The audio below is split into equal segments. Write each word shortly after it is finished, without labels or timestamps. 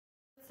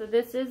So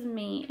this is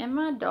me and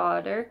my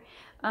daughter.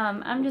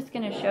 I'm just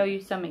going to show you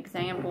some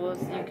examples.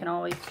 You can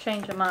always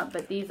change them up,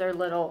 but these are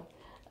little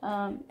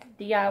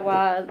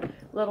DIY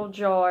little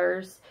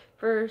jars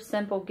for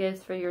simple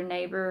gifts for your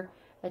neighbor,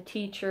 a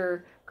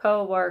teacher,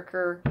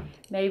 co-worker,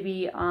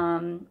 maybe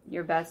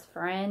your best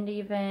friend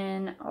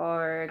even,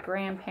 or a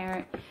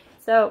grandparent.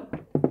 So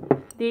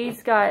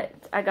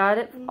I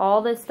got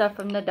all this stuff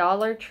from the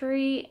Dollar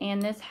Tree,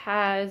 and this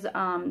has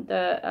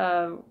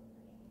the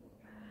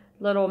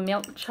little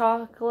milk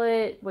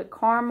chocolate with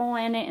caramel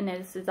in it, and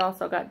this has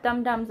also got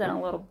dum-dums and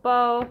a little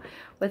bow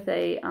with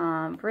a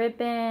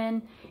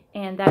ribbon,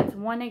 and that's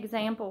one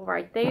example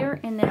right there.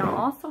 And then I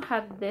also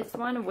have this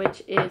one,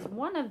 which is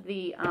one of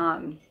the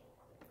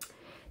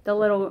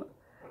little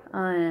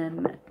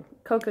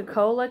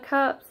Coca-Cola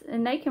cups,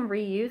 and they can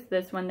reuse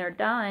this when they're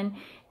done.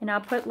 And I'll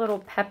put little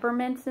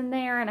peppermints in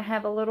there, and I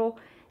have a little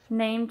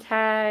name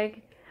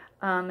tag,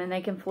 and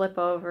they can flip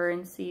over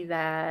and see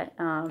that.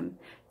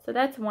 So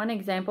that's one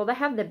example. They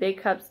have the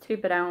big cups too,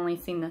 but I only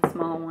seen the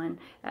small one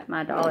at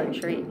my Dollar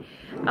Tree.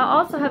 I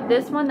also have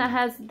this one that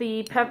has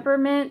the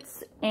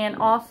peppermints and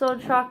also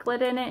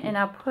chocolate in it, and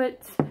I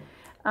put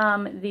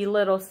the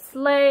little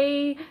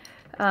sleigh.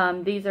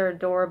 These are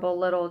adorable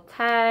little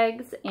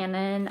tags, and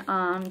then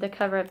to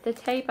cover up the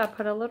tape, I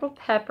put a little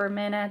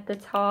peppermint at the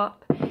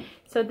top.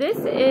 So this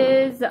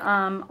is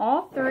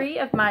all three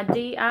of my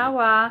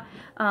DIY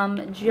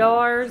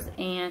jars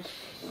and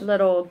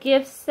little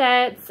gift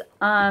sets.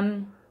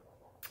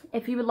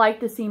 If you would like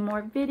to see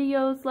more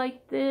videos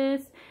like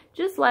this,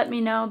 just let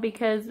me know,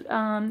 because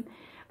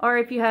or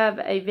if you have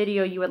a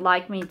video you would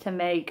like me to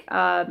make,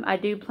 I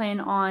do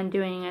plan on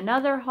doing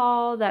another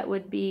haul that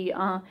would be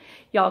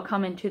y'all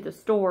come into the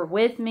store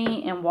with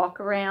me and walk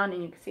around,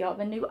 and you can see all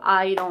the new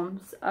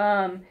items,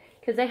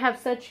 because they have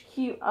such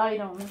cute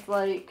items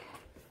like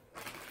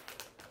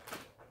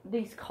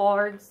these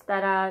cards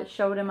that I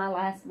showed in my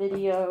last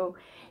video,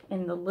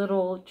 and the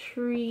little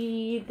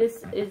tree.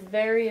 This is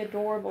very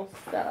adorable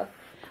stuff.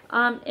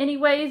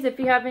 Anyways, if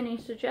you have any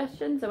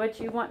suggestions of what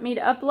you want me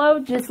to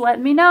upload, just let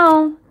me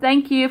know.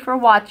 Thank you for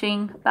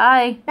watching.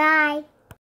 Bye. Bye.